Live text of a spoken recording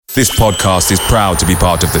This podcast is proud to be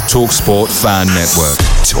part of the TalkSport Fan Network.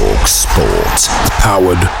 TalkSport.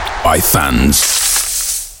 Powered by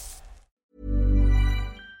fans.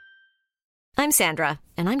 I'm Sandra,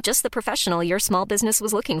 and I'm just the professional your small business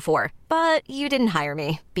was looking for. But you didn't hire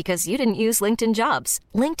me because you didn't use LinkedIn Jobs.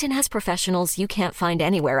 LinkedIn has professionals you can't find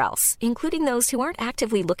anywhere else, including those who aren't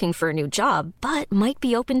actively looking for a new job, but might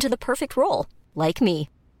be open to the perfect role, like me.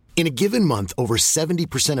 In a given month, over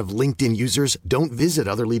 70% of LinkedIn users don't visit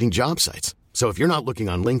other leading job sites. So if you're not looking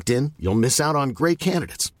on LinkedIn, you'll miss out on great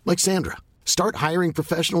candidates like Sandra. Start hiring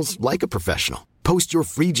professionals like a professional. Post your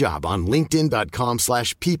free job on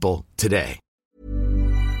linkedin.com/people today.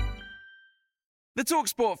 The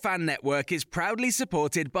TalkSport Fan Network is proudly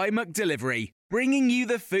supported by McDelivery, bringing you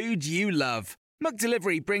the food you love.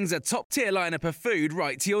 McDelivery brings a top-tier lineup of food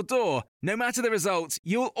right to your door. No matter the result,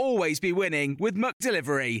 you'll always be winning with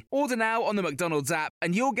McDelivery. Order now on the McDonald's app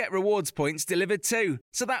and you'll get rewards points delivered too.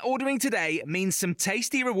 So that ordering today means some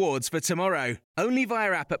tasty rewards for tomorrow. Only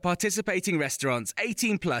via app at participating restaurants.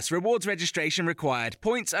 18 plus. Rewards registration required.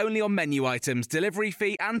 Points only on menu items. Delivery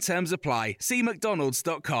fee and terms apply. See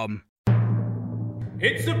mcdonalds.com.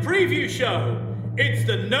 It's the preview show. It's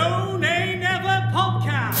the No Nay Never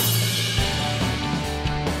podcast.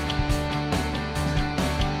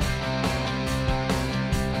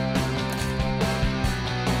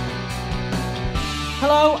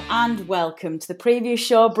 Hello and welcome to the preview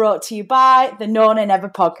show brought to you by the No Nay Never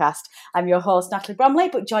podcast. I'm your host, Natalie Bromley,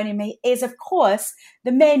 but joining me is, of course,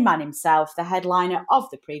 the main man himself, the headliner of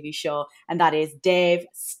the preview show, and that is Dave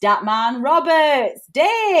Statman Roberts.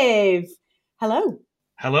 Dave, hello.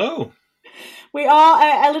 Hello. We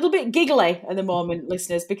are a little bit giggly at the moment,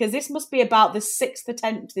 listeners, because this must be about the 6th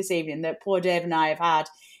attempt this evening that poor Dave and I have had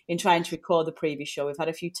in trying to record the previous show. We've had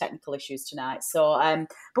a few technical issues tonight. So,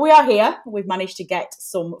 but we are here. We've managed to get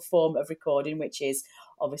some form of recording, which is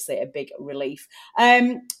obviously a big relief.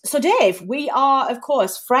 So, Dave, we are, of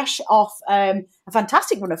course, fresh off a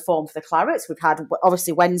fantastic run of form for the Clarets. We've had,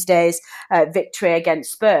 obviously, Wednesday's victory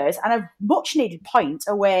against Spurs and a much-needed point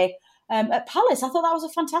away at Palace. I thought that was a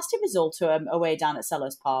fantastic result away down at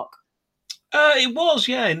Sellers Park. It was,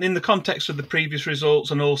 yeah, in the context of the previous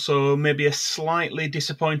results and also maybe a slightly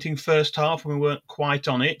disappointing first half when we weren't quite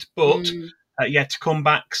on it. But, to come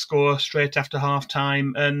back, score straight after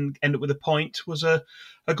half-time and end up with a point was a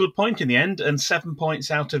good point in the end. And 7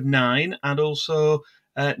 points out of 9 and also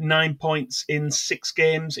 9 points in 6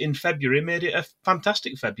 games in February made it a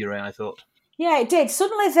fantastic February, I thought. Yeah, it did.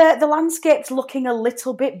 Suddenly the landscape's looking a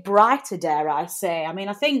little bit brighter, dare I say. I mean,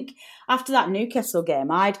 I think after that Newcastle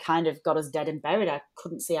game, I'd kind of got us dead and buried. I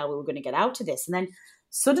couldn't see how we were going to get out of this. And then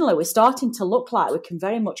suddenly we're starting to look like we can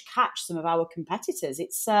very much catch some of our competitors.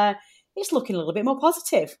 It's looking a little bit more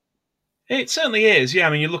positive. It certainly is, yeah. I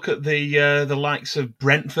mean, you look at the likes of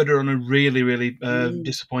Brentford are on a really, really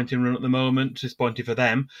disappointing run at the moment. Disappointing for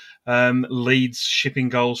them. Leeds shipping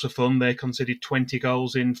goals for fun. They conceded 20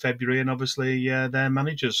 goals in February, and obviously their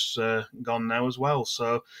manager's gone now as well.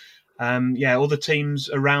 So, other teams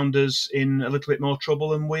around us in a little bit more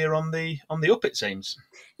trouble, and we're on the up, it seems.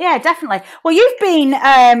 Yeah, definitely. Well, you've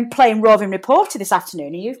been playing roving reporter this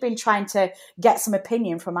afternoon, and you've been trying to get some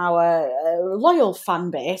opinion from our loyal fan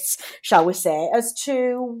base, shall we say, as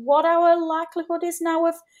to what our likelihood is now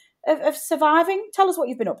of surviving. Tell us what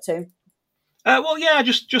you've been up to. I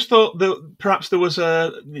just thought that perhaps there was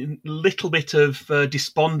a little bit of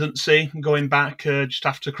despondency going back just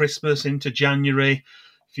after Christmas into January.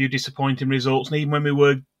 Few disappointing results, and even when we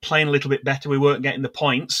were playing a little bit better, we weren't getting the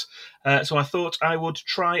points. So I thought I would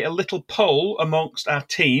try a little poll amongst our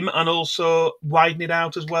team and also widen it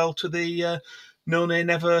out as well to the No Nay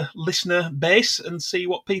Never listener base and see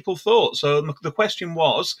what people thought. So the question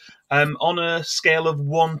was, on a scale of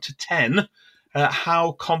 1 to 10,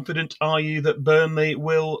 how confident are you that Burnley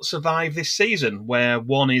will survive this season? Where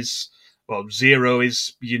 1 is... Well, 0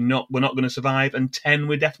 is we're not going to survive, and 10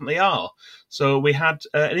 we definitely are. So we had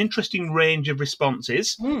an interesting range of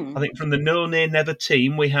responses. I think from the No Nay Never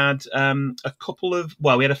team, we had a couple of...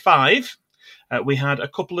 Well, we had a 5. We had a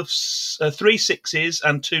couple of 3 6s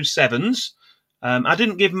and 2 7s. I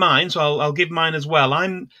didn't give mine, so I'll give mine as well.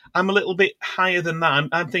 I'm a little bit higher than that.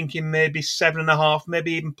 I'm thinking maybe 7.5,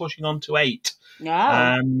 maybe even pushing on to 8.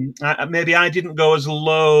 Yeah. Maybe I didn't go as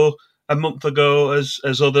low a month ago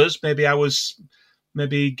as others. Maybe I was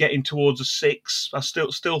getting towards a 6. I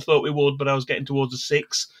still thought we would, but I was getting towards a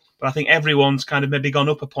 6. But I think everyone's kind of maybe gone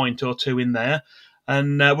up a point or 2 in there.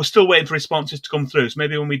 And we're still waiting for responses to come through. So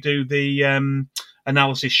maybe when we do the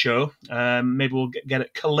analysis show, maybe we'll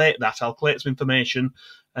collate that. I'll collate some information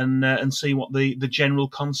and see what the general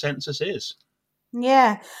consensus is.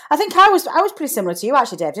 Yeah, I think I was pretty similar to you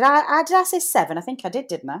actually, Dave. Did I say 7? I think I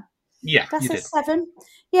didn't I? Yeah, Did I you say did. 7?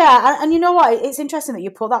 Yeah, and you know what? It's interesting that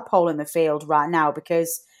you put that poll in the field right now,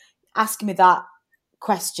 because asking me that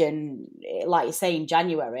question, like you say, in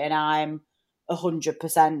January, and I'm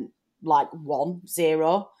 100% like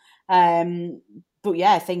 1-0. But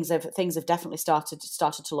yeah, things have definitely started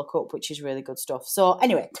to look up, which is really good stuff. So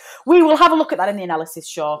anyway, we will have a look at that in the analysis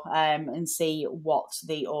show, and see what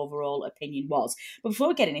the overall opinion was. But before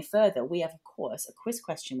we get any further, we have, of course, a quiz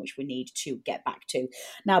question which we need to get back to.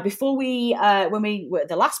 Now, before we, when we were at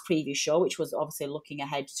the last preview show, which was obviously looking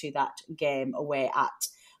ahead to that game away at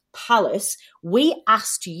Palace, we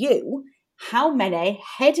asked you how many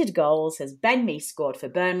headed goals has Ben Mee scored for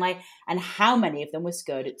Burnley, and how many of them were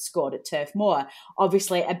scored at Turf Moor.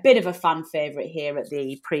 Obviously, a bit of a fan favourite here at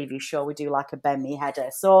the preview show. We do like a Ben Mee header.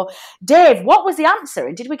 So, Dave, what was the answer,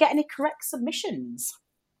 and did we get any correct submissions?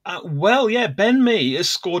 Well, yeah, Ben Mee has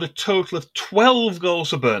scored a total of 12 goals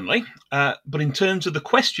for Burnley, but in terms of the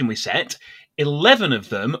question we set, 11 of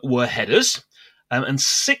them were headers. And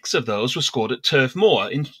 6 of those were scored at Turf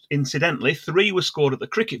Moor. Incidentally, 3 were scored at the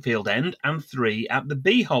cricket field end and 3 at the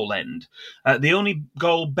B-hole end. The only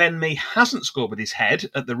goal Ben Mee hasn't scored with his head,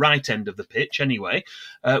 at the right end of the pitch anyway,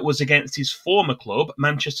 was against his former club,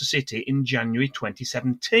 Manchester City, in January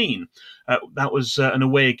 2017. That was an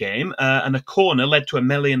away game, and a corner led to a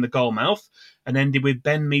melee in the goalmouth, and ended with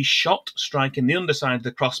Ben Mee's shot striking the underside of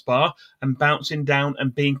the crossbar and bouncing down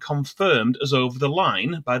and being confirmed as over the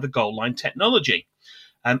line by the goal line technology.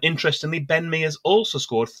 Interestingly, Ben Mee has also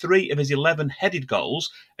scored 3 of his 11 headed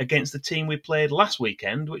goals against the team we played last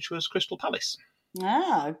weekend, which was Crystal Palace.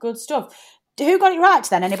 Ah, good stuff. Who got it right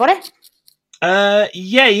then? Anybody?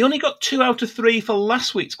 Yeah, he only got 2 out of 3 for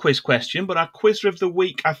last week's quiz question, but our quizzer of the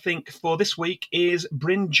week, I think, for this week is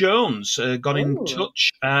Bryn Jones. Got in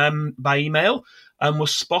touch by email and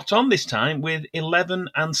was spot on this time with 11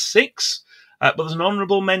 and 6. But there's an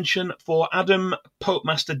honourable mention for Adam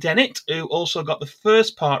Popemaster Dennett, who also got the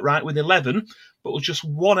first part right with 11, but was just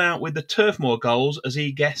 1 out with the Turf Moor goals, as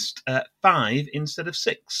he guessed 5 instead of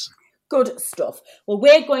 6. Good stuff. Well,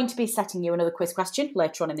 we're going to be setting you another quiz question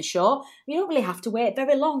later on in the show. You don't really have to wait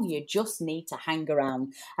very long. You just need to hang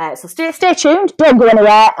around. So stay tuned. Don't go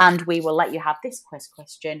anywhere. And we will let you have this quiz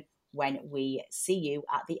question when we see you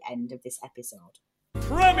at the end of this episode.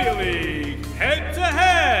 Premier League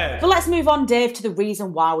head-to-head. But let's move on, Dave, to the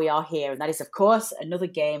reason why we are here. And that is, of course, another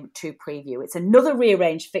game to preview. It's another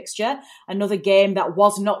rearranged fixture, another game that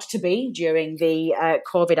was not to be during the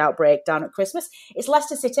COVID outbreak down at Christmas. It's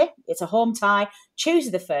Leicester City. It's a home tie,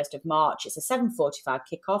 Tuesday the 1st of March. It's a 7:45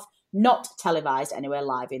 kickoff, not televised anywhere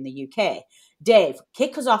live in the UK. Dave,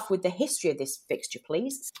 kick us off with the history of this fixture,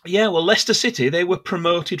 please. Yeah, well, Leicester City, they were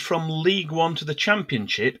promoted from League One to the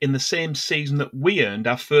Championship in the same season that we earned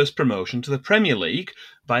our first promotion to the Premier League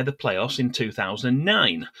by the playoffs in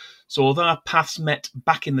 2009. So although our paths met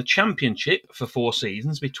back in the Championship for 4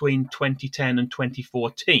 seasons between 2010 and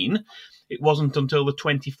 2014, it wasn't until the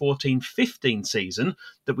 2014-15 season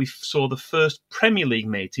that we saw the first Premier League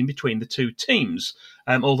meeting between the two teams.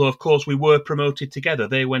 Although, of course, we were promoted together.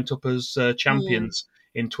 They went up as champions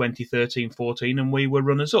in 2013-14 and we were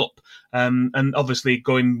runners-up. And obviously,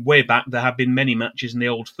 going way back, there have been many matches in the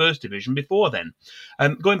old First Division before then.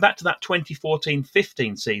 Going back to that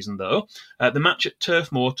 2014-15 season, though, the match at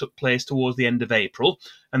Turf Moor took place towards the end of April,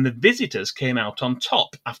 and the visitors came out on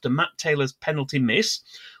top after Matt Taylor's penalty miss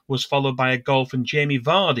was followed by a goal from Jamie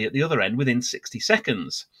Vardy at the other end within 60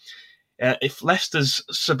 seconds. If Leicester's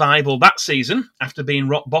survival that season, after being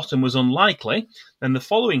rock bottom, was unlikely, then the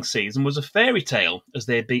following season was a fairy tale, as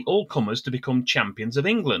they beat all comers to become champions of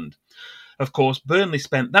England. Of course, Burnley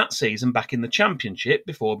spent that season back in the Championship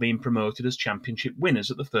before being promoted as Championship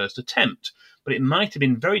winners at the first attempt, but it might have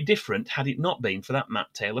been very different had it not been for that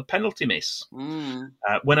Matt Taylor penalty miss.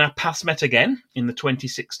 When our paths met again in the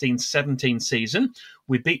 2016-17 season,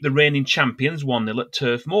 we beat the reigning champions 1-0 at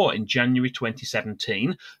Turf Moor in January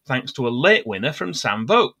 2017, thanks to a late winner from Sam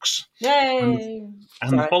Vokes. Yay!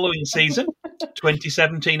 And the following season,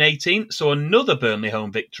 2017-18, saw another Burnley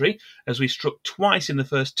home victory as we struck twice in the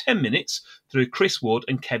first 10 minutes through Chris Wood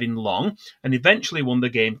and Kevin Long, and eventually won the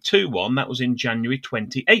game 2-1. That was in January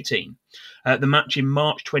 2018. The match in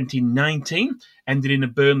March 2019 ended in a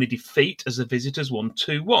Burnley defeat as the visitors won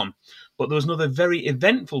 2-1. But there was another very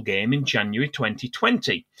eventful game in January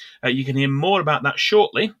 2020. You can hear more about that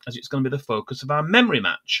shortly, as it's going to be the focus of our memory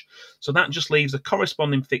match. So that just leaves a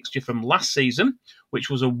corresponding fixture from last season, which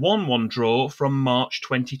was a 1-1 draw from March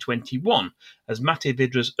 2021, as Mate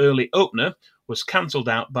Vidra's early opener was cancelled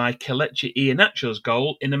out by Kelechi Iheanacho's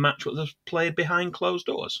goal in a match that was played behind closed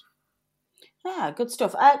doors. Good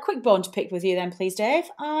stuff. Quick bone to pick with you then, please, Dave.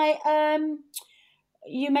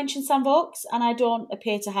 You mentioned Sam Vokes, and I don't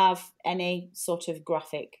appear to have any sort of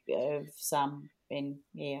graphic of Sam in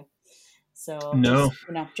here. So no,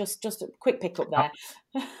 just a quick pick up there.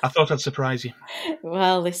 I thought I'd surprise you.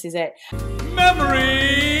 Well, this is it.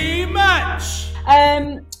 Memory match.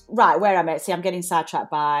 Right, where am I? See, I'm getting sidetracked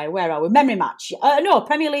by where are we? Memory match. No,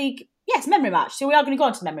 Premier League. Yes, memory match. So we are going to go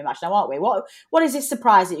into memory match now, aren't we? What is this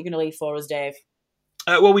surprise that you're going to leave for us, Dave?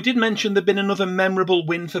 Well, we did mention there'd been another memorable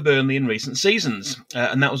win for Burnley in recent seasons,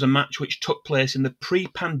 and that was a match which took place in the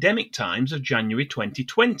pre-pandemic times of January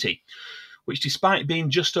 2020, which, despite being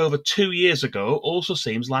just over 2 years ago, also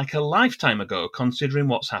seems like a lifetime ago, considering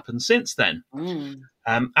what's happened since then.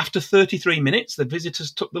 After 33 minutes, the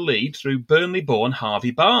visitors took the lead through Burnley-born Harvey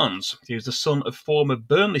Barnes, who's the son of former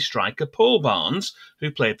Burnley striker Paul Barnes, who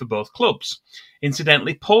played for both clubs.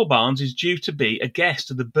 Incidentally, Paul Barnes is due to be a guest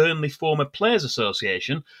of the Burnley Former Players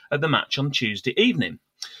Association at the match on Tuesday evening.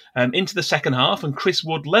 Into the second half, and Chris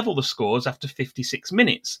Wood levelled the scores after 56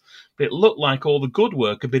 minutes. But it looked like all the good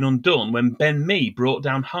work had been undone when Ben Mee brought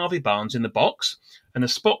down Harvey Barnes in the box, and a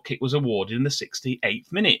spot kick was awarded in the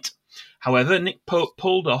 68th minute. However, Nick Pope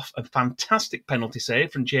pulled off a fantastic penalty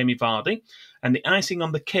save from Jamie Vardy, and the icing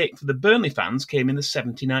on the cake for the Burnley fans came in the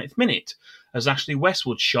 79th minute, as Ashley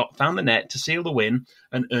Westwood's shot found the net to seal the win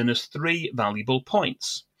and earn us 3 valuable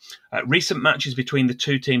points. Recent matches between the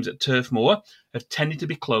two teams at Turf Moor have tended to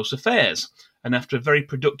be close affairs, and after a very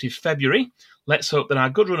productive February, let's hope that our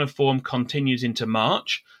good run of form continues into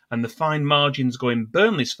March and the fine margins go in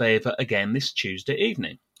Burnley's favour again this Tuesday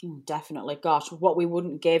evening. Definitely. Gosh, what we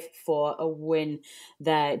wouldn't give for a win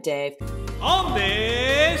there, Dave. On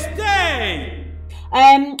this day.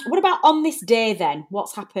 What about on this day then?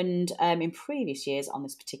 What's happened in previous years on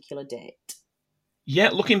this particular date? Yeah,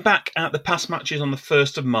 looking back at the past matches on the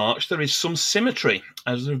 1st of March, there is some symmetry,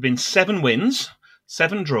 as there have been 7 wins,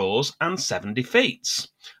 7 draws and 7 defeats.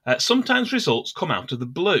 Sometimes results come out of the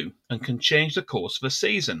blue and can change the course of a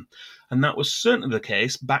season, and that was certainly the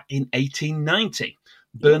case back in 1890.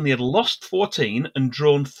 Burnley had lost 14 and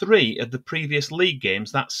drawn 3 of the previous league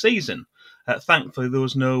games that season. Thankfully, there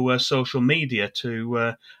was no social media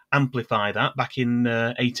to amplify that back in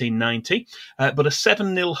 1890. But a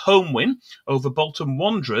 7-0 home win over Bolton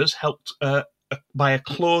Wanderers, helped by a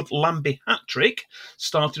Claude Lambie hat-trick,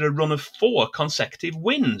 started a run of 4 consecutive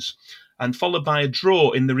wins, and followed by a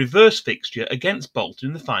draw in the reverse fixture against Bolton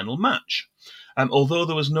in the final match. Although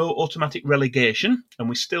there was no automatic relegation, and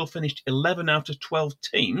we still finished 11 out of 12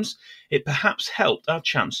 teams, it perhaps helped our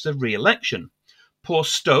chances of re-election. Poor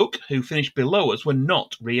Stoke, who finished below us, were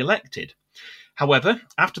not re-elected. However,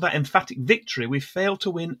 after that emphatic victory, we failed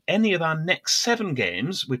to win any of our next 7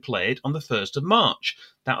 games we played on the 1st of March.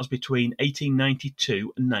 That was between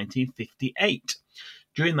 1892 and 1958.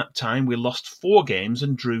 During that time, we lost 4 games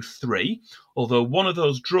and drew 3, although one of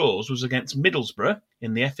those draws was against Middlesbrough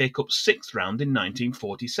in the FA Cup 6th round in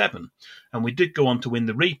 1947. And we did go on to win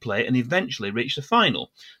the replay and eventually reach the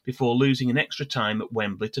final, before losing in extra time at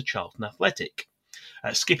Wembley to Charlton Athletic.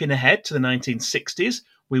 Skipping ahead to the 1960s,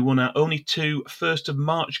 we won our only 2 1st of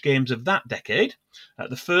March games of that decade.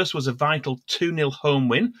 The first was a vital 2-0 home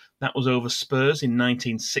win. That was over Spurs in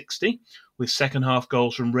 1960, with second-half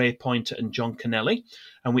goals from Ray Pointer and John Kennelly.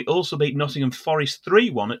 And we also beat Nottingham Forest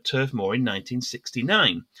 3-1 at Turf Moor in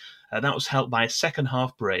 1969. That was helped by a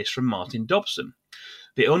second-half brace from Martin Dobson.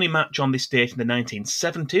 The only match on this date in the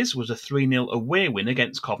 1970s was a 3-0 away win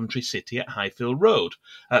against Coventry City at Highfield Road.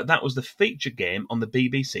 That was the featured game on the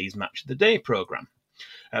BBC's Match of the Day programme.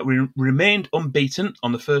 We remained unbeaten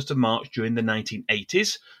on the 1st of March during the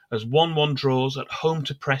 1980s, as 1-1 draws at home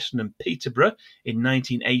to Preston and Peterborough in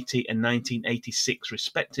 1980 and 1986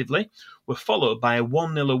 respectively were followed by a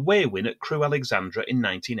 1-0 away win at Crewe Alexandra in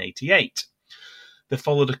 1988. There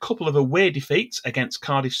followed a couple of away defeats against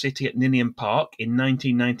Cardiff City at Ninian Park in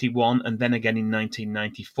 1991 and then again in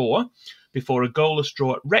 1994, before a goalless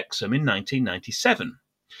draw at Wrexham in 1997.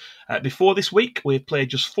 Before this week, we have played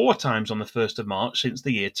just 4 times on the 1st of March since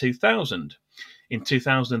the year 2000. In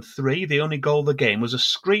 2003, the only goal of the game was a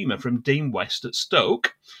screamer from Dean West at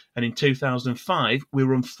Stoke, and in 2005, we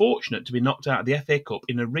were unfortunate to be knocked out of the FA Cup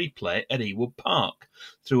in a replay at Ewood Park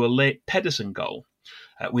through a late Pedersen goal.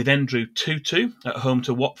 We then drew 2-2 at home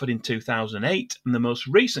to Watford in 2008, and the most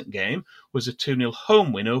recent game was a 2-0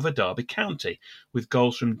 home win over Derby County, with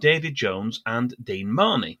goals from David Jones and Dean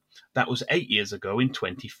Marney. That was 8 years ago in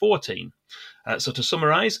 2014. So to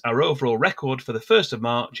summarise, our overall record for the 1st of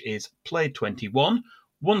March is played 21,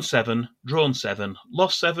 won 7, drawn 7,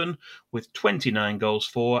 lost 7, with 29 goals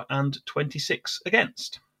for and 26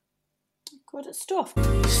 against. Good stuff.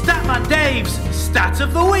 Statman Dave's Stat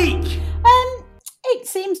of the Week. It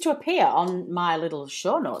seems to appear on my little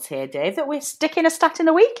show notes here, Dave, that we're sticking a stat in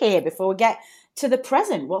the week here before we get to the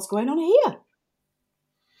present. What's going on here?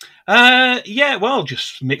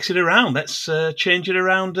 Just mix it around. Let's change it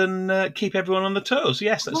around and keep everyone on the toes.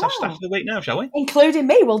 Yes, let's have Stat of the Week now, shall we? Including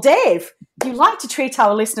me. Well, Dave, you like to treat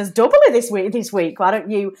our listeners doubly this week. Why don't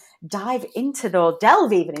you delve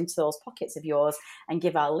even into those pockets of yours and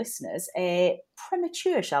give our listeners a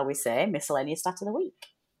premature, shall we say, miscellaneous Stat of the Week?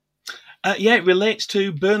 It relates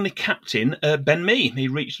to Burnley captain Ben Mee. He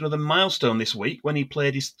reached another milestone this week when he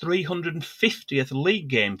played his 350th league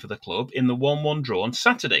game for the club in the 1-1 draw on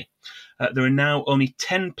Saturday. There are now only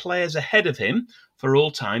 10 players ahead of him for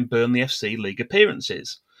all-time Burnley FC league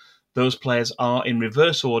appearances. Those players are, in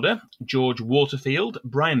reverse order, George Waterfield,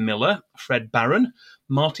 Brian Miller, Fred Barron,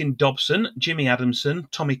 Martin Dobson, Jimmy Adamson,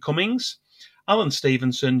 Tommy Cummings, Alan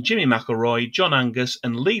Stevenson, Jimmy McElroy, John Angus,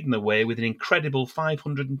 and leading the way with an incredible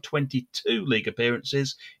 522 league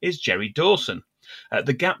appearances is Jerry Dawson.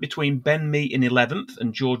 The gap between Ben Mee in 11th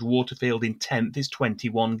and George Waterfield in 10th is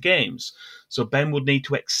 21 games. So Ben would need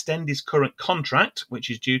to extend his current contract, which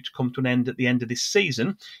is due to come to an end at the end of this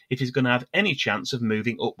season, if he's going to have any chance of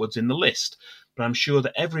moving upwards in the list. But I'm sure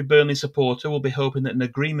that every Burnley supporter will be hoping that an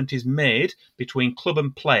agreement is made between club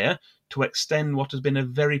and player to extend what has been a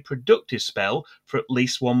very productive spell for at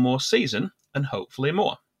least one more season, and hopefully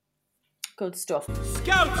more. Good stuff.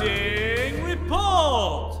 Scouting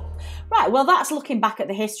Report. Right, well, that's looking back at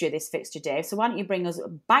the history of this fixture, Dave. So why don't you bring us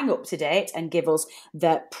bang up to date and give us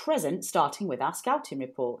the present, starting with our scouting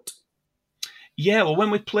report. Yeah, well,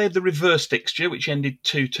 when we played the reverse fixture, which ended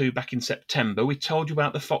 2-2 back in September, we told you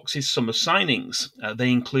about the Foxes' summer signings. They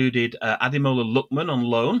included Ademola Lookman on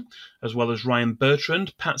loan, as well as Ryan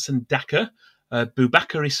Bertrand, Patson Daka,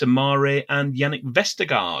 Boubakary Samare and Yannick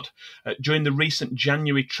Vestergaard. During the recent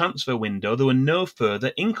January transfer window, there were no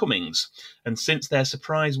further incomings. And since their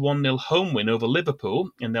surprise 1-0 home win over Liverpool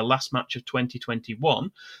in their last match of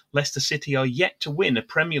 2021, Leicester City are yet to win a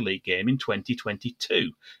Premier League game in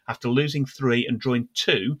 2022, after losing 3 and drawing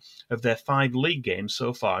 2 of their 5 league games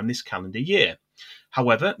so far in this calendar year.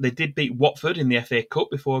 However, they did beat Watford in the FA Cup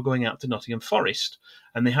before going out to Nottingham Forest,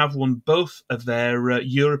 and they have won both of their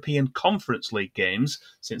European Conference League games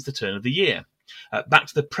since the turn of the year. Back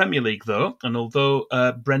to the Premier League, though, and although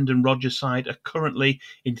Brendan Rodgers' side are currently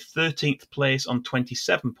in 13th place on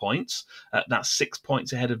 27 points, that's 6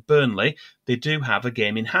 points ahead of Burnley, they do have a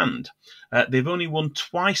game in hand. They've only won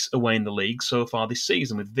twice away in the league so far this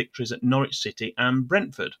season, with victories at Norwich City and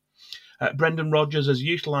Brentford. Brendan Rodgers has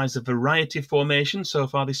utilised a variety of formations so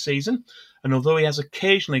far this season, and although he has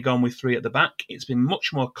occasionally gone with 3 at the back, it's been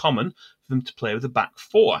much more common for them to play with a back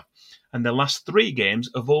 4. And their last 3 games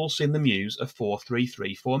have all seen them use a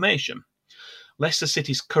 4-3-3 formation. Leicester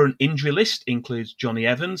City's current injury list includes Johnny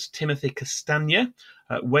Evans, Timothy Castagna,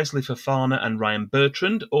 Wesley Fofana and Ryan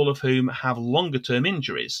Bertrand, all of whom have longer-term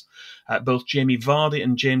injuries. Both Jamie Vardy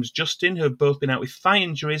and James Justin, who have both been out with thigh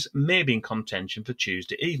injuries, may be in contention for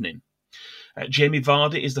Tuesday evening. Jamie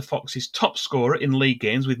Vardy is the Foxes' top scorer in league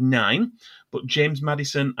games with 9, but James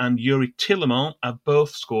Maddison and Yuri Tielemans have both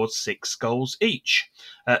scored 6 goals each.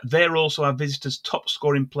 They're also our visitors' top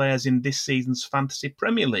scoring players in this season's Fantasy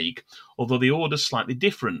Premier League, although the order's slightly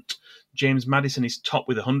different. James Maddison is top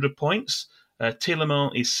with 100 points,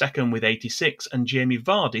 Tielemans is second with 86, and Jamie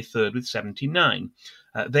Vardy third with 79.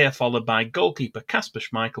 They are followed by goalkeeper Kasper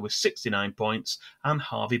Schmeichel with 69 points and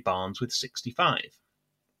Harvey Barnes with 65.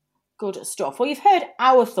 Good stuff. Well, you've heard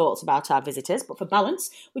our thoughts about our visitors, but for balance,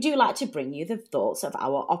 we do like to bring you the thoughts of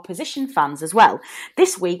our opposition fans as well.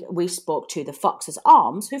 This week, we spoke to the Foxes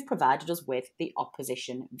Arms, who've provided us with the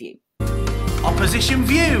opposition view. Opposition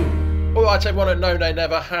view. All right, everyone at No Nay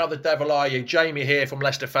Never, how the devil are you? Jamie here from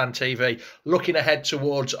Leicester Fan TV, looking ahead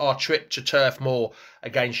towards our trip to Turf Moor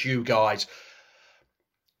against you guys.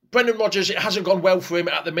 Brendan Rodgers, it hasn't gone well for him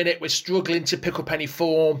at the minute. We're struggling to pick up any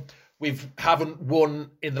form. We haven't won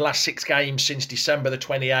in the last 6 games since December the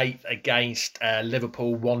 28th against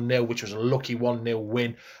Liverpool 1-0, which was a lucky 1-0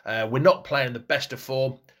 win. We're not playing the best of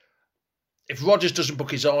form. If Rodgers doesn't book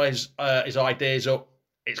his ideas up,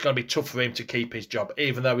 it's going to be tough for him to keep his job,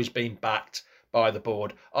 even though he's been backed by the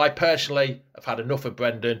board. I personally have had enough of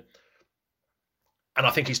Brendan, and I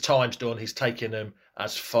think his time's done. He's taken him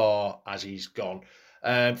as far as he's gone.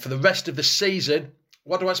 For the rest of the season,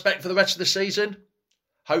 what do I expect for the rest of the season?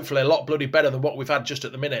 Hopefully a lot bloody better than what we've had just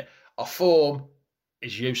at the minute. Our form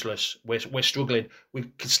is useless. We're struggling. We're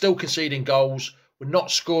still conceding goals. We're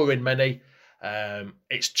not scoring many.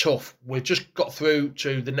 It's tough. We've just got through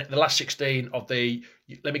to the last 16 of the,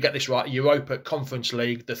 let me get this right, Europa Conference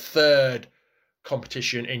League, the third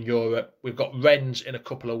competition in Europe. We've got Rennes in a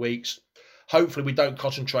couple of weeks. Hopefully we don't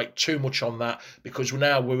concentrate too much on that, because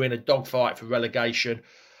now we're in a dogfight for relegation.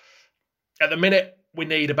 At the minute, we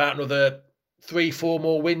need about another 3-4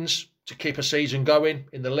 more wins to keep a season going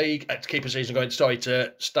in the league,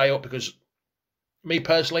 to stay up, because me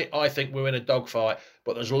personally, I think we're in a dogfight,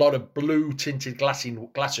 but there's a lot of blue-tinted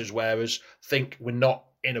glasses wearers think we're not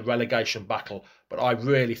in a relegation battle, but I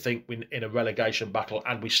really think we're in a relegation battle,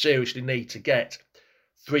 and we seriously need to get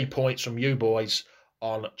 3 points from you boys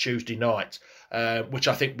on Tuesday night, which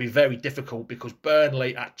I think will be very difficult, because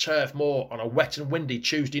Burnley at Turf Moor on a wet and windy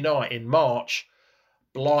Tuesday night in March,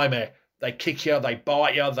 blimey, they kick you, they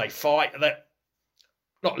bite you, they fight.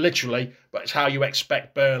 Not literally, but it's how you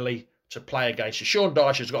expect Burnley to play against you. Sean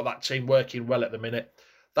Dyche has got that team working well at the minute.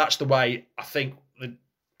 That's the way I think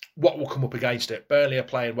what will come up against it. Burnley are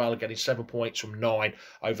playing well, getting 7 points from 9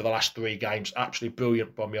 over the last 3 games. Absolutely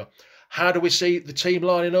brilliant from you. How do we see the team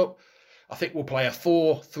lining up? I think we'll play a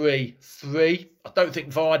 4-3-3. I don't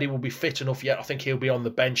think Vardy will be fit enough yet. I think he'll be on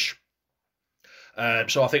the bench.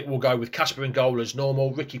 So I think we'll go with Kasper in goal as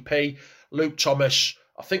normal. Ricky P, Luke Thomas.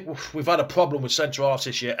 I think we've had a problem with centre-halves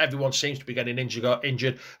this year. Everyone seems to be getting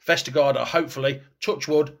injured. Vestergaard, hopefully, touch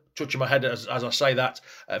wood, touching my head as I say that,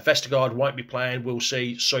 Vestergaard won't be playing. We'll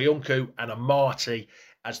see Soyuncu and Amati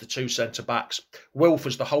as the 2 centre-backs. Wilf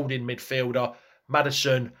as the holding midfielder.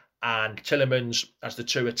 Maddison and Tielemans as the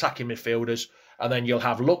 2 attacking midfielders. And then you'll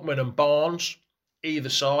have Lookman and Barnes either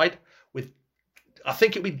side. I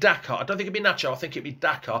think it'd be Daka. I don't think it'd be Nacho. I think it'd be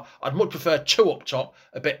Daka. I'd much prefer 2 up top,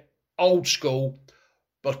 a bit old school.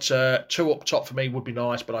 But 2 up top for me would be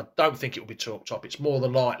nice, but I don't think it would be 2 up top. It's more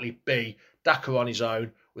than likely be Daka on his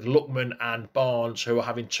own with Lookman and Barnes, who are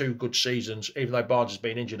having 2 good seasons, even though Barnes has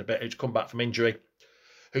been injured a bit, who's come back from injury,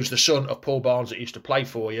 who's the son of Paul Barnes that used to play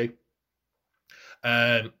for you.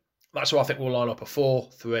 That's why I think we'll line up a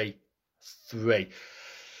 4-3-3.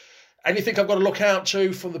 Anything I've got to look out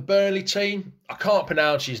to from the Burnley team? I can't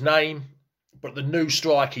pronounce his name, but the new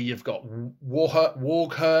striker you've got,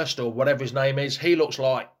 Warghurst or whatever his name is, he looks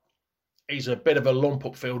like he's a bit of a lump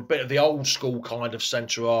upfield, a bit of the old school kind of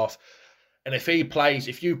centre-half. And if you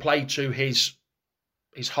play to his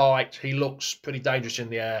height, he looks pretty dangerous in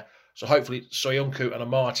the air. So hopefully Soyuncu and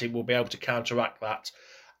Amati will be able to counteract that.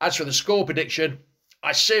 As for the score prediction,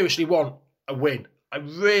 I seriously want a win. I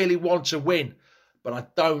really want to win, but I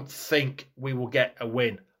don't think we will get a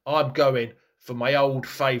win. I'm going for my old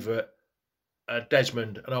favourite,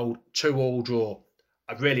 Desmond, an old 2-2 draw.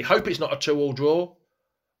 I really hope it's not a 2-2 draw.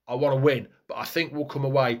 I want to win, but I think we'll come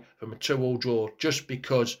away from a 2-2 draw just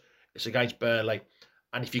because it's against Burnley.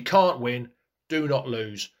 And if you can't win, do not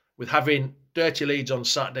lose. With having dirty leads on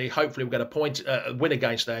Saturday, hopefully we'll get a win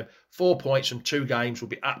against them. 4 points from 2 games would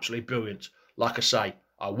be absolutely brilliant. Like I say,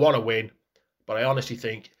 I want to win, but I honestly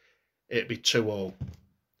think it'd be 2-2.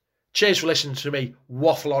 Cheers for listening to me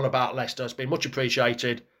waffle on about Leicester. It's been much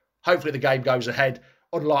appreciated. Hopefully the game goes ahead,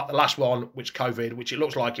 unlike the last one, which it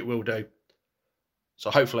looks like it will do.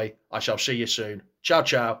 So hopefully I shall see you soon. Ciao,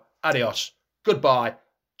 ciao, adios, goodbye,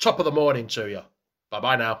 top of the morning to you.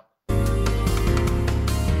 Bye-bye now.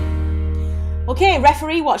 Okay,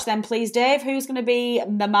 referee watch then, please, Dave. Who's going to be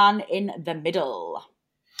the man in the middle?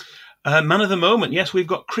 Man of the moment, yes, we've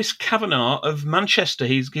got Chris Kavanagh of Manchester.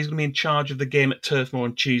 He's going to be in charge of the game at Turf Moor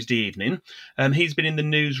on Tuesday evening. He's been in the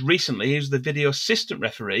news recently. He was the video assistant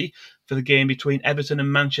referee for the game between Everton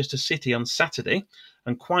and Manchester City on Saturday.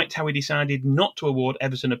 And quite how he decided not to award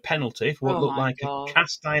Everton a penalty for what looked like a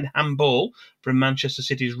cast-iron handball from Manchester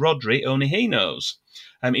City's Rodri, only he knows.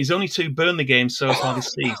 His only 2 Burnley games so far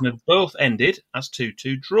this season have both ended as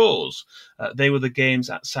 2-2 draws. They were the games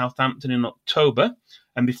at Southampton in October,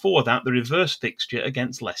 and before that, the reverse fixture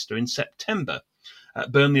against Leicester in September.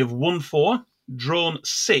 Burnley have won 4, drawn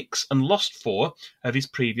 6 and lost 4 of his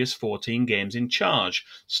previous 14 games in charge,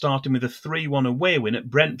 starting with a 3-1 away win at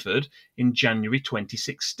Brentford in January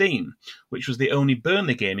 2016, which was the only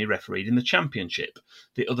Burnley game he refereed in the Championship.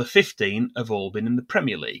 The other 15 have all been in the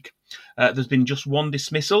Premier League. There's been just 1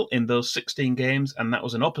 dismissal in those 16 games, and that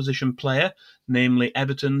was an opposition player, namely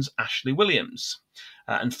Everton's Ashley Williams.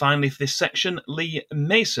 And finally, for this section, Lee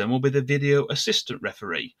Mason will be the video assistant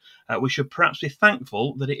referee. We should perhaps be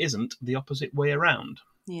thankful that it isn't the opposite way around.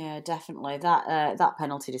 Yeah, definitely. That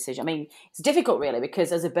penalty decision. I mean, it's difficult, really,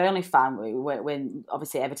 because as a Burnley fan, when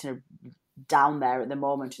obviously Everton are down there at the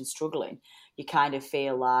moment and struggling, you kind of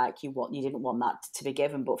feel like you didn't want that to be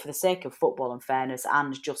given. But for the sake of football and fairness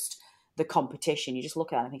and just the competition, you just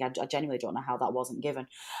look at it and I think I genuinely don't know how that wasn't given.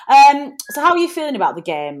 So how are you feeling about the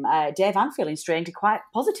game? Dave, I'm feeling strangely quite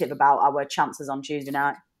positive about our chances on Tuesday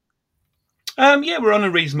night. Yeah, we're on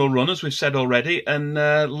a reasonable run, as we've said already, and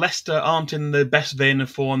Leicester aren't in the best vein of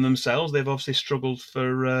form themselves. They've obviously struggled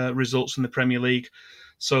for results in the Premier League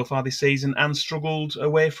so far this season and struggled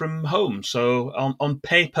away from home. So on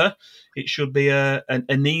paper, it should be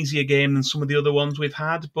an easier game than some of the other ones we've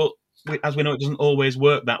had, but as we know, it doesn't always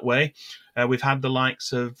work that way. We've had the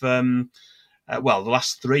likes of... the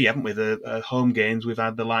last three, haven't we? The home games, we've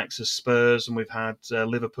had the likes of Spurs and we've had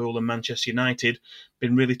Liverpool and Manchester United.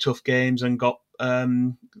 Been really tough games and got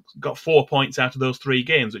 4 points out of those three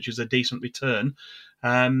games, which is a decent return.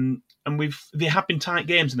 And they have been tight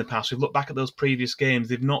games in the past. We've looked back at those previous games.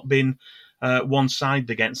 They've not been one-sided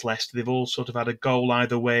against Leicester. They've all sort of had a goal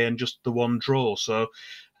either way and just the one draw. So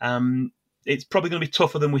it's probably going to be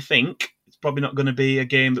tougher than we think. It's probably not going to be a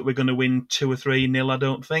game that we're going to win 2 or 3-0, I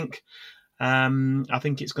don't think. I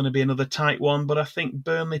think it's going to be another tight one, but I think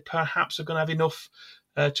Burnley perhaps are going to have enough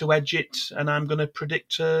to edge it, and I'm going to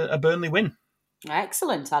predict a Burnley win.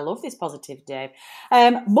 Excellent. I love this positive, Dave.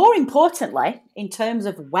 More importantly, in terms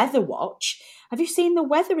of Weather Watch, have you seen the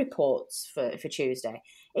weather reports for Tuesday?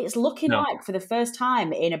 It's looking like, for the first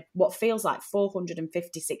time in what feels like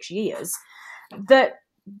 456 years, that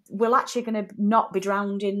we're actually going to not be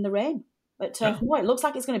drowned in the rain at Turf Moor. It looks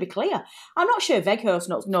like it's going to be clear. I'm not sure Weghorst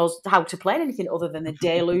knows how to play anything other than the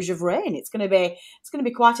deluge of rain. It's going to be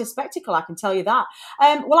quite a spectacle, I can tell you that.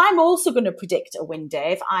 Well, I'm also going to predict a win,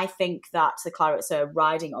 Dave. I think that the Clarets are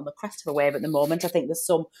riding on the crest of a wave at the moment. I think there's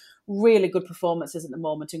some really good performances at the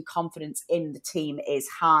moment and confidence in the team is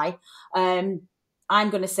high. I'm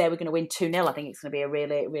going to say we're going to win 2-0. I think it's going to be a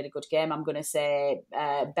really, really good game. I'm going to say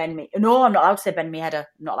No, I'm not allowed to say Ben Meheader. I'm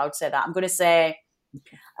not allowed to say that. I'm going to say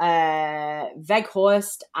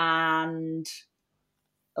Weghorst and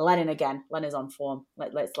Lennon again. Lennon's on form.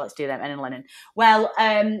 Let's do that. And Lennon. Well,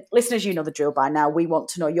 listeners, you know the drill by now. We want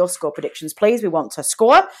to know your score predictions, please. We want to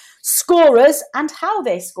scorers, and how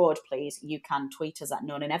they scored, please. You can tweet us at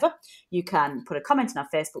NoNoNever. You can put a comment on our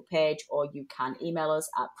Facebook page, or you can email us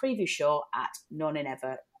at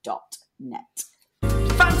previewshow@nononever.net.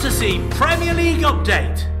 Fantasy Premier League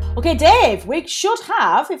update. Okay, Dave, we should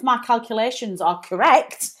have, if my calculations are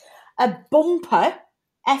correct, a bumper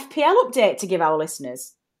FPL update to give our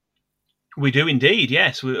listeners. We do indeed,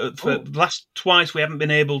 yes. For the last twice we haven't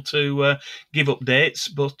been able to give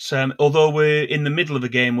updates, but although we're in the middle of a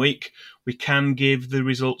game week, we can give the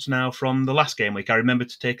results now from the last game week. I remember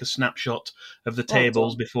to take a snapshot of the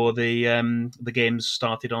tables before the games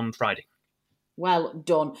started on Friday. Well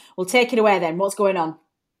done. We'll take it away then. What's going on?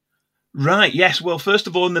 Right, yes. Well, first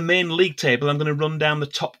of all, in the main league table, I'm going to run down the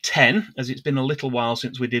top 10, as it's been a little while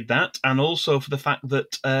since we did that, and also for the fact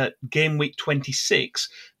that game week 26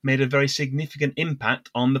 made a very significant impact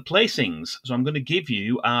on the placings. So I'm going to give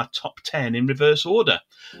you our top 10 in reverse order.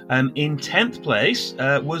 In 10th place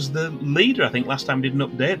was the leader, I think, last time we did an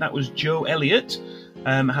update. That was Joe Elliott.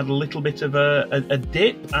 Had a little bit of a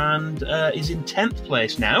dip and is in 10th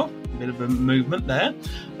place now. A bit of a movement there.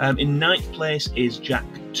 In 9th place is Jack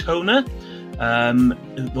Toner.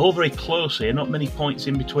 All very close here, not many points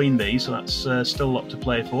in between these, so that's still a lot to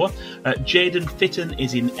play for. Jaden Fitton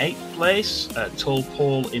is in 8th place. Tall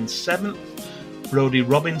Paul in 7th. Brody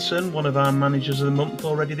Robinson, one of our managers of the month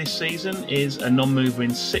already this season, is a non-mover in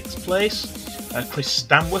 6th place. Chris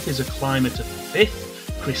Stanworth is a climber to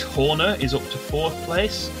 5th. Chris Horner is up to 4th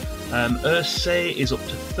place. Ursay is up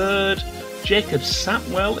to 3rd. Jacob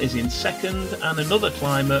Satwell is in 2nd. And another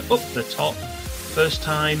climber up the top. First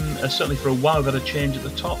time, certainly for a while, got a change at the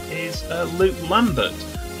top, is Luke Lambert.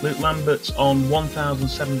 Luke Lambert's on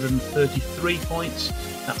 1,733 points.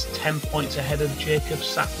 That's 10 points ahead of Jacob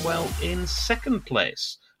Satwell in 2nd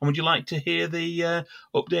place. And would you like to hear the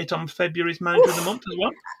update on February's Manager of the Month as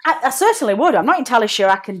well? I certainly would. I'm not entirely sure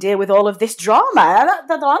I can deal with all of this drama.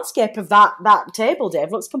 The landscape of that table,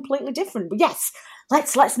 Dave, looks completely different. But yes,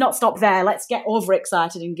 let's not stop there. Let's get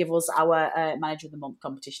overexcited and give us our Manager of the Month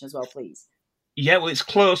competition as well, please. Yeah, well, it's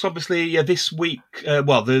close. Obviously, this week,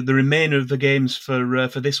 the remainder of the games for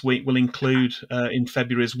this week will include in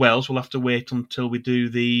February as well. So we'll have to wait until we do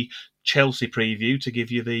the Chelsea preview to give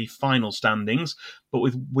you the final standings. But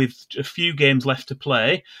with a few games left to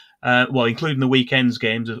play, including the weekend's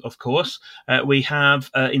games, of course, we have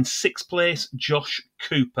in 6th place Josh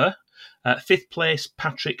Cooper, 5th place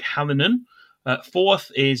Patrick Hallinan,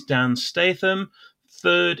 4th is Dan Statham,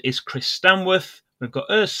 3rd is Chris Stanworth. We've got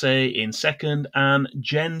Ursay in 2nd, and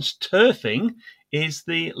Jens Turthing is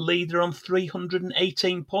the leader on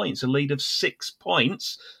 318 points, a lead of 6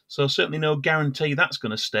 points. So certainly no guarantee that's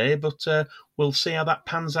going to stay, but we'll see how that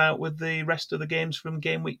pans out with the rest of the games from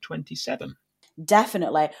game week 27.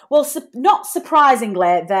 Definitely. Well, not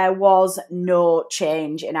surprisingly, there was no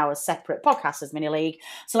change in our separate podcasters mini league.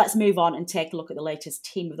 So let's move on and take a look at the latest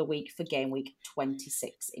team of the week for game week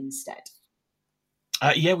 26 instead.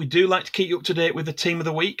 Yeah, we do like to keep you up to date with the team of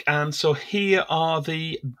the week. And so here are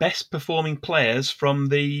the best performing players from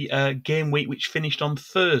the game week which finished on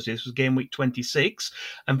Thursday. This was game week 26.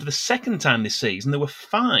 And for the second time this season, there were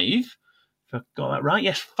 5, if I got that right,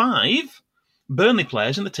 yes, 5 Burnley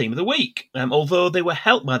players in the team of the week, although they were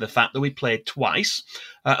helped by the fact that we played twice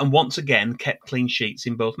and once again kept clean sheets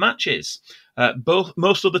in both matches.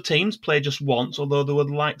 Most other teams played just once, although there were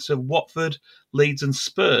the likes of Watford, Leeds and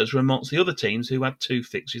Spurs were amongst the other teams who had 2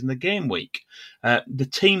 fixtures in the game week. The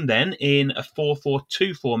team then in a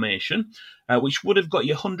 4-4-2 formation, which would have got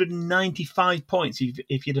you 195 points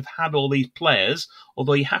if you'd have had all these players,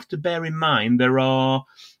 although you have to bear in mind there are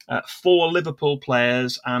 4 Liverpool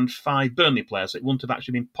players and 5 Burnley players. It wouldn't have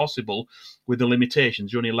actually been possible with the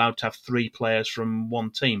limitations. You're only allowed to have 3 players from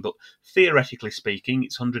one team, but theoretically speaking,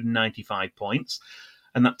 it's 195 points.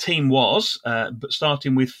 And that team was, but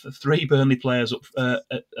starting with 3 Burnley players up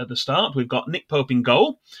at the start. We've got Nick Pope in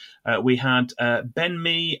goal. We had Ben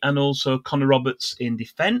Mee and also Connor Roberts in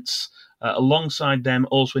defence. Alongside them,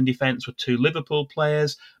 also in defence, were 2 Liverpool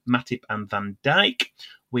players, Matip and Van Dijk.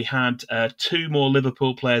 We had 2 more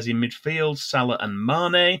Liverpool players in midfield, Salah and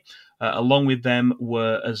Mane. Along with them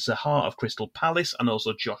were Zaha of Crystal Palace and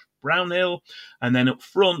also Josh Brownhill. And then up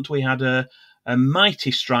front, we had a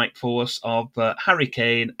mighty strike force of Harry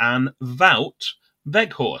Kane and Wout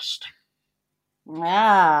Weghorst.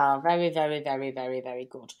 Ah, very, very, very, very, very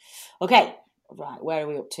good. Okay, right, where are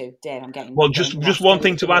we up to? Dave, I'm getting... Well, just one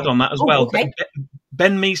thing to add on that as well. Okay.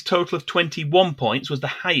 Ben Mee's total of 21 points was the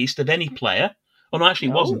highest of any player. Oh, no, actually,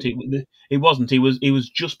 it wasn't. It wasn't. He was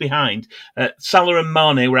just behind. Salah and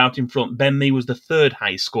Mane were out in front. Ben Mee was the 3rd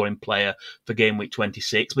highest scoring player for game week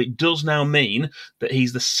 26, but it does now mean that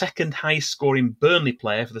he's the 2nd highest scoring Burnley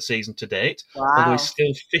player for the season to date, although he's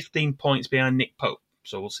still 15 points behind Nick Pope.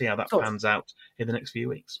 So we'll see how that pans out in the next few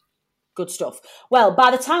weeks. Good stuff. Well,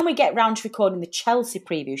 by the time we get round to recording the Chelsea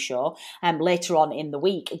preview show later on in the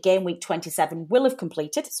week, game week 27 will have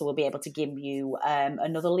completed, so we'll be able to give you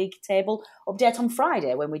another league table update on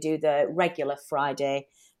Friday when we do the regular Friday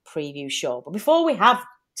preview show. But before we have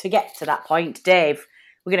to get to that point, Dave,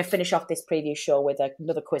 we're going to finish off this preview show with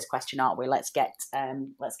another quiz question, aren't we? Let's get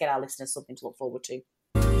our listeners something to look forward to.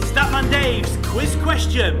 Statman Dave's quiz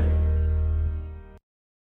question.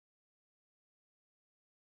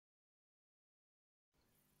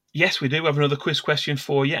 Yes, we do have another quiz question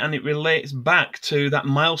for you, and it relates back to that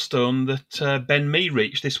milestone that Ben Mee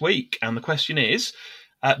reached this week. And the question is,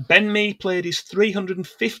 Ben Mee played his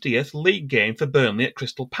 350th league game for Burnley at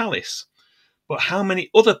Crystal Palace. But how many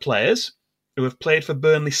other players who have played for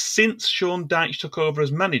Burnley since Sean Dyche took over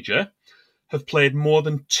as manager have played more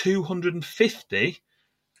than 250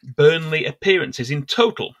 Burnley appearances in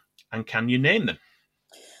total? And can you name them?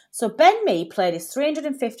 So Ben Mee played his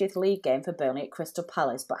 350th league game for Burnley at Crystal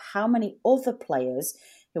Palace, but how many other players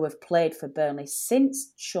who have played for Burnley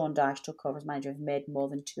since Sean Dyche took over as manager have made more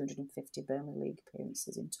than 250 Burnley league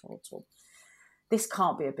appearances in total? This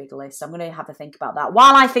can't be a big list. I'm going to have a think about that.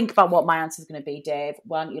 While I think about what my answer is going to be, Dave,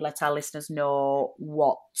 why don't you let our listeners know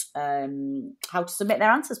how to submit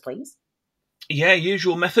their answers, please? Yeah,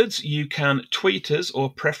 usual methods. You can tweet us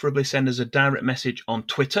or preferably send us a direct message on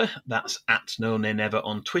Twitter. That's @NoNayNever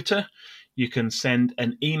on Twitter. You can send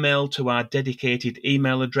an email to our dedicated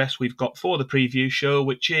email address we've got for the preview show,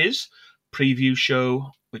 which is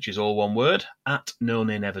previewshow, which is all one word,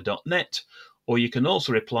 @nonaynever.net. Or you can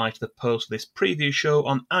also reply to the post of this preview show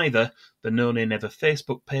on either the No Nay Never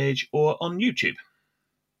Facebook page or on YouTube.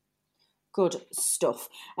 Good stuff.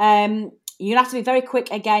 You have to be very quick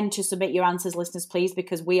again to submit your answers, listeners, please,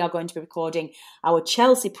 because we are going to be recording our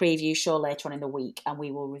Chelsea preview show later on in the week, and we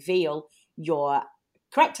will reveal your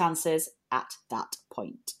correct answers at that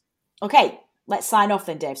point. Okay, let's sign off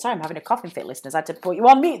then, Dave. Sorry, I'm having a coughing fit, listeners. I had to put you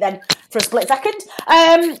on mute then for a split second.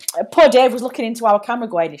 Poor Dave was looking into our camera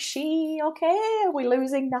going, is she okay? Are we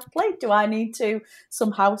losing Natalie? Do I need to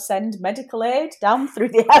somehow send medical aid down through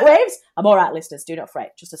the airwaves? I'm all right, listeners. Do not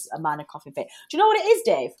fret. Just a minor coughing fit. Do you know what it is,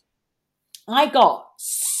 Dave? I got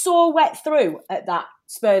so wet through at that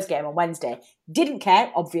Spurs game on Wednesday. Didn't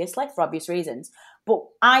care, obviously, for obvious reasons. But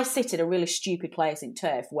I sit at a really stupid place in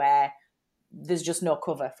turf where there's just no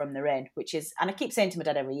cover from the rain, which is, and I keep saying to my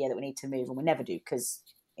dad every year that we need to move, and we never do because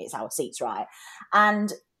it's our seats, right?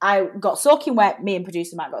 And I got soaking wet, me and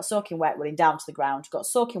producer Matt got soaking wet running down to the ground, got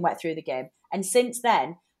soaking wet through the game. And since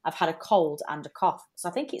then, I've had a cold and a cough. So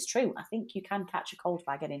I think it's true. I think you can catch a cold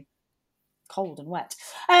by getting cold and wet.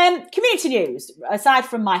 Community news. Aside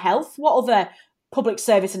from my health, what other public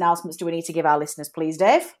service announcements do we need to give our listeners, please,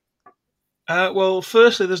 Dave? Well,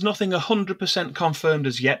 firstly, there's nothing 100% confirmed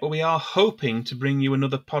as yet, but we are hoping to bring you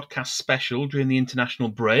another podcast special during the international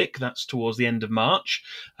break. That's towards the end of March.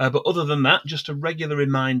 But other than that, just a regular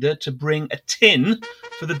reminder to bring a tin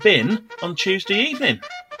for the bin on Tuesday evening.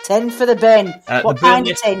 Tin for the bin. What kind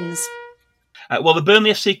of tins? Well, the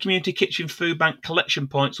Burnley FC Community Kitchen Food Bank collection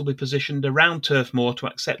points will be positioned around Turf Moor to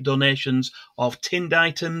accept donations of tinned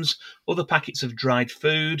items, other packets of dried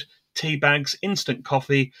food, tea bags, instant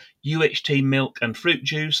coffee, UHT milk and fruit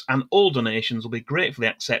juice, and all donations will be gratefully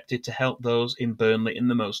accepted to help those in Burnley in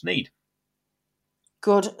the most need.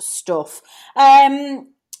 Good stuff.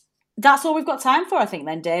 That's all we've got time for, I think,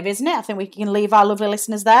 then, Dave, isn't it? I think we can leave our lovely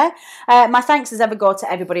listeners there. My thanks as ever go to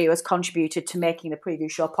everybody who has contributed to making the preview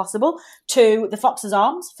show possible, to the Foxes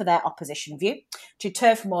Arms for their opposition view, to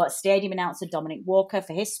Turf Moor Stadium announcer Dominic Walker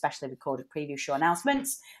for his specially recorded preview show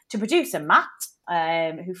announcements, to producer Matt,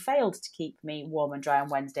 who failed to keep me warm and dry on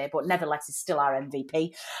Wednesday, but nevertheless is still our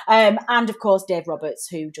MVP. And of course, Dave Roberts,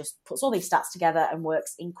 who just puts all these stats together and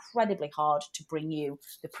works incredibly hard to bring you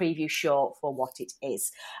the preview show for what it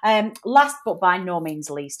is. Last but by no means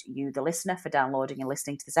least, you, the listener, for downloading and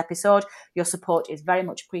listening to this episode. Your support is very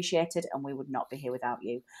much appreciated, and we would not be here without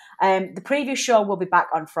you. The preview show will be back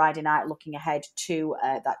on Friday night, looking ahead to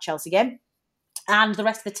that Chelsea game. And the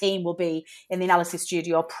rest of the team will be in the analysis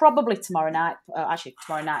studio probably tomorrow night,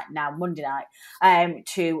 Monday night,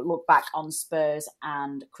 to look back on Spurs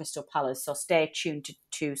and Crystal Palace. So stay tuned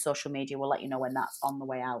to social media. We'll let you know when that's on the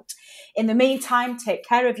way out. In the meantime, take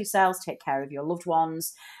care of yourselves, take care of your loved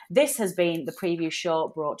ones. This has been the preview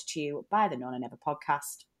show brought to you by the No Nay Never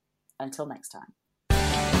podcast. Until next time.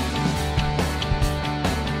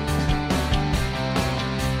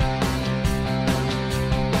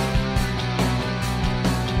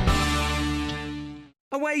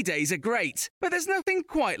 Away days are great, but there's nothing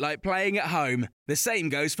quite like playing at home. The same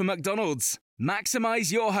goes for McDonald's.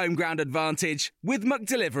 Maximise your home ground advantage with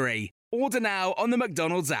McDelivery. Order now on the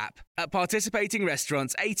McDonald's app. At participating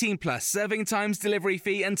restaurants, 18 plus, serving times, delivery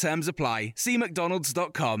fee and terms apply. See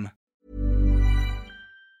mcdonalds.com.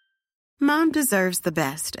 Mom deserves the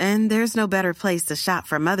best, and there's no better place to shop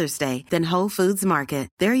for Mother's Day than Whole Foods Market.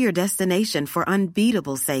 They're your destination for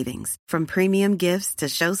unbeatable savings, from premium gifts to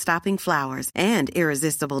show-stopping flowers and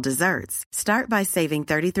irresistible desserts. Start by saving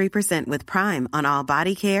 33% with Prime on all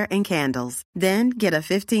body care and candles. Then get a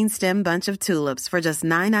 15-stem bunch of tulips for just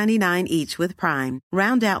 $9.99 each with Prime.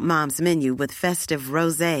 Round out Mom's menu with festive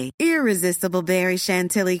rosé, irresistible berry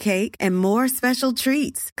chantilly cake, and more special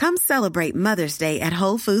treats. Come celebrate Mother's Day at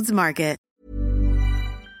Whole Foods Market.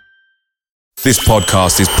 This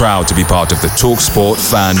podcast is proud to be part of the TalkSport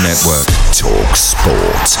Fan Network.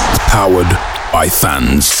 TalkSport. Powered by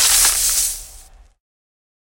fans.